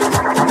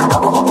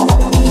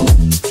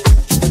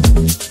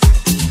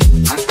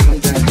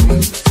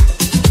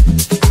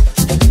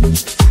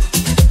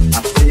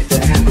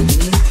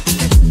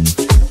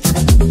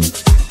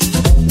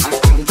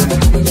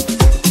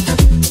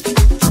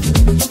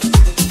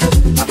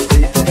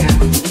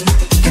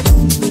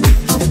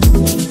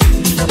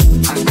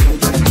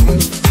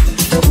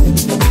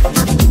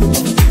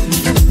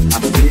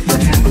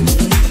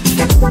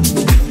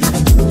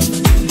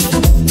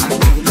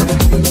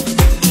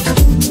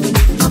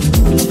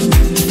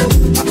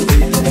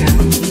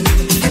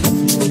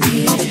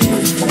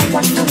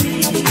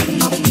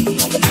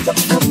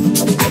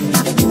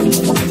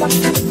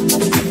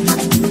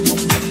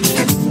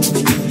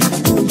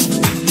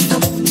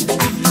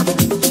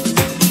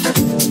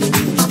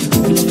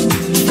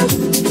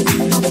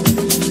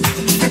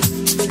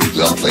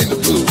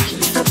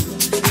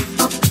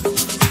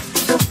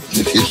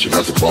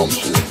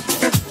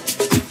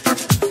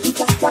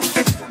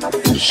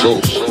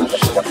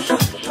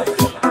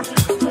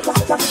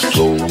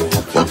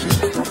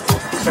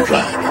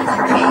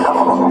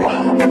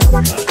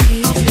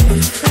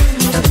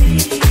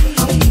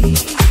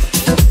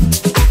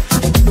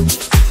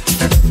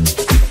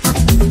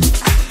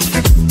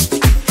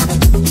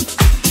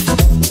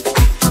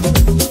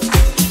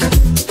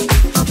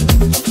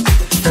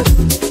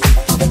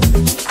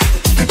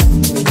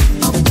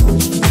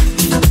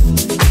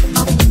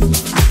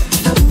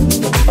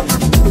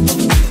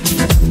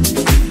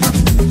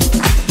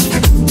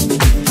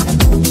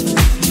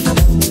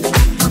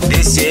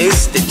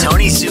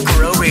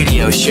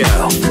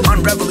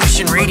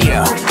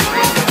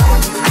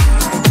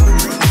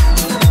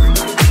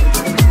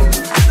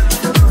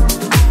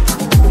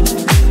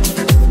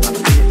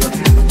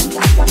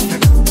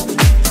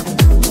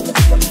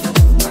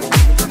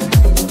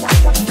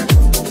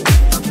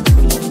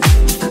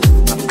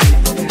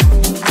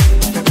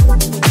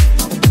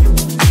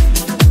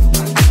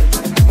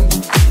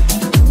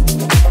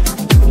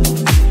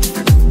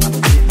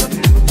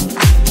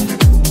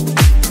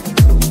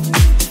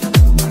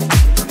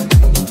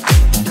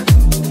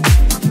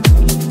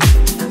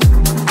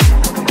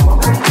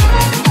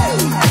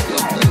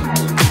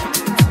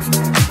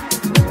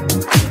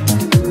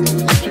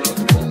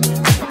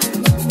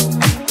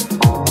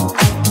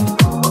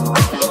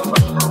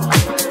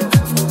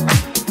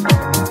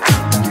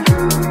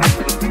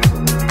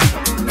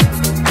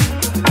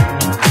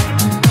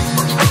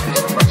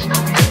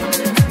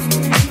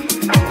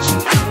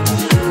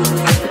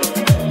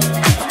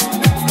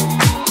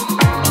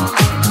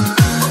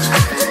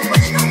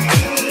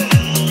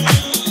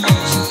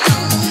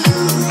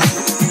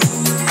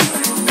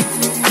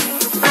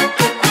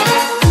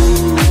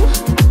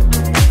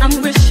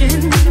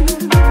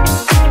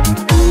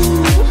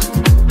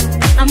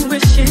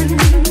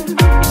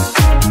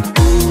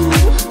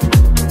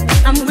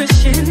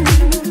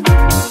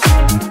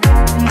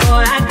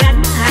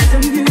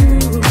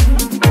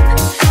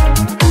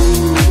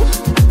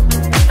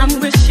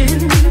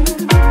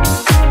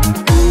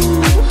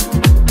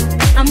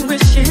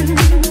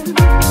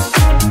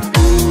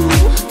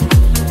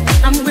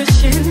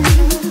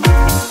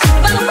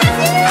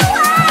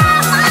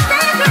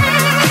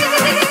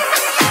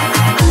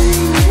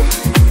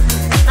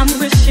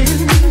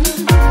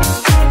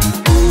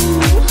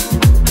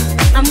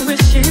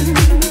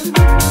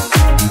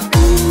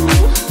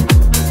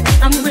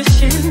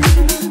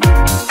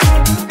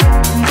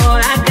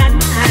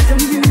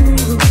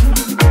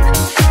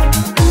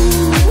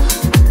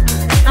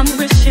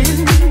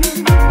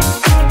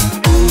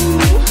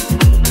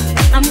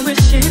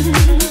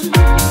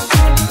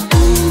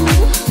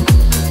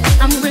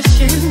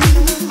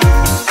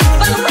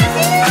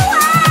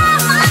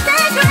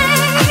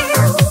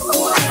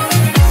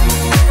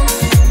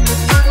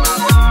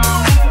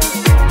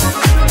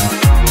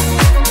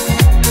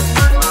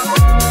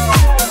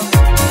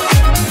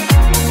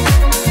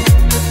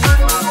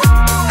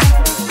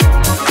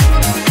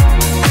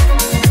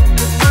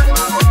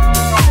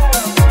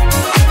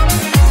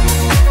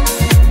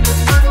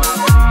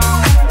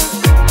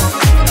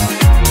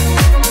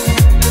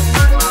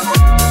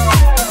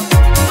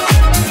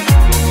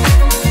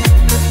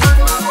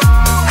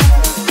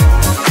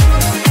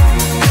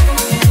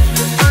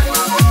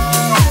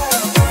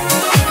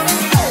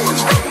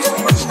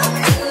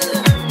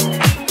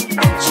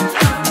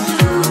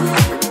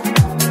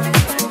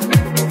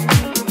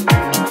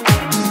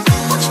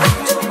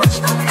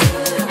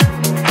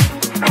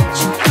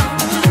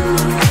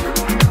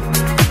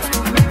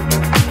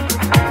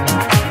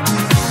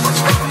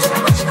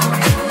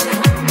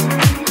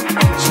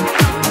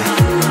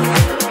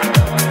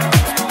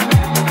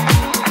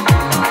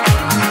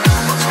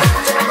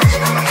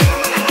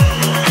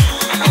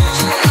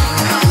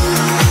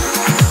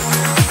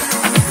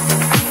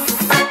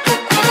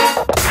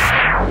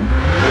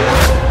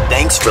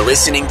 for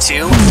listening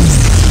to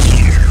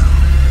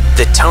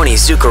the Tony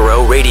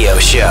Zuccaro Radio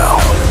Show.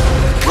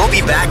 We'll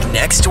be back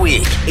next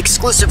week,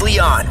 exclusively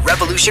on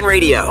Revolution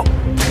Radio.